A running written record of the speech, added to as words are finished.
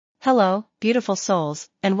Hello, beautiful souls,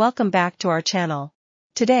 and welcome back to our channel.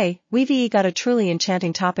 Today, we've got a truly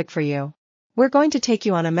enchanting topic for you. We're going to take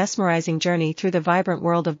you on a mesmerizing journey through the vibrant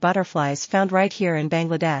world of butterflies found right here in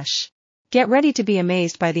Bangladesh. Get ready to be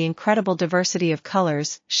amazed by the incredible diversity of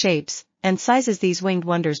colors, shapes, and sizes these winged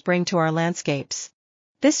wonders bring to our landscapes.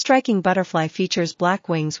 This striking butterfly features black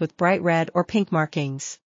wings with bright red or pink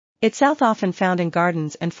markings. It's often found in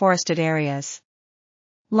gardens and forested areas.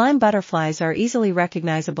 Lime butterflies are easily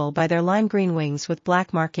recognizable by their lime green wings with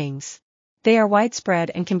black markings. They are widespread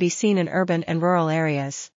and can be seen in urban and rural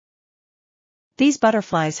areas. These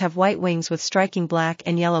butterflies have white wings with striking black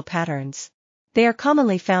and yellow patterns. They are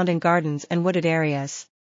commonly found in gardens and wooded areas.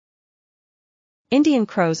 Indian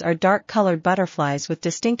crows are dark-colored butterflies with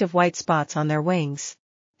distinctive white spots on their wings.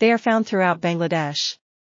 They are found throughout Bangladesh.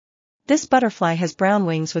 This butterfly has brown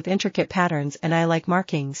wings with intricate patterns and eye-like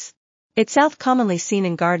markings. It's commonly seen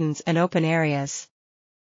in gardens and open areas.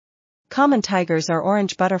 Common tigers are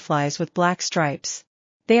orange butterflies with black stripes.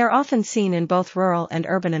 They are often seen in both rural and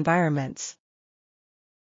urban environments.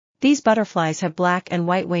 These butterflies have black and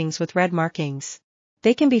white wings with red markings.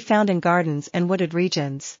 They can be found in gardens and wooded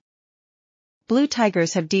regions. Blue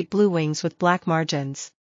tigers have deep blue wings with black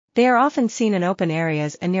margins. They are often seen in open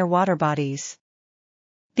areas and near water bodies.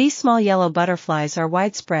 These small yellow butterflies are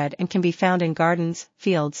widespread and can be found in gardens,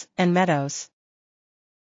 fields, and meadows.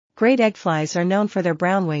 Great eggflies are known for their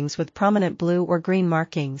brown wings with prominent blue or green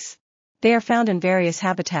markings. They are found in various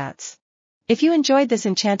habitats. If you enjoyed this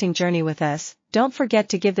enchanting journey with us, don't forget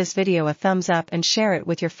to give this video a thumbs up and share it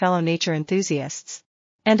with your fellow nature enthusiasts.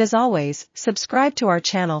 And as always, subscribe to our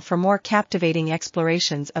channel for more captivating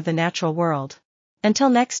explorations of the natural world. Until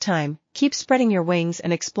next time, keep spreading your wings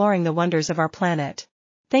and exploring the wonders of our planet.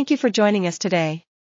 Thank you for joining us today.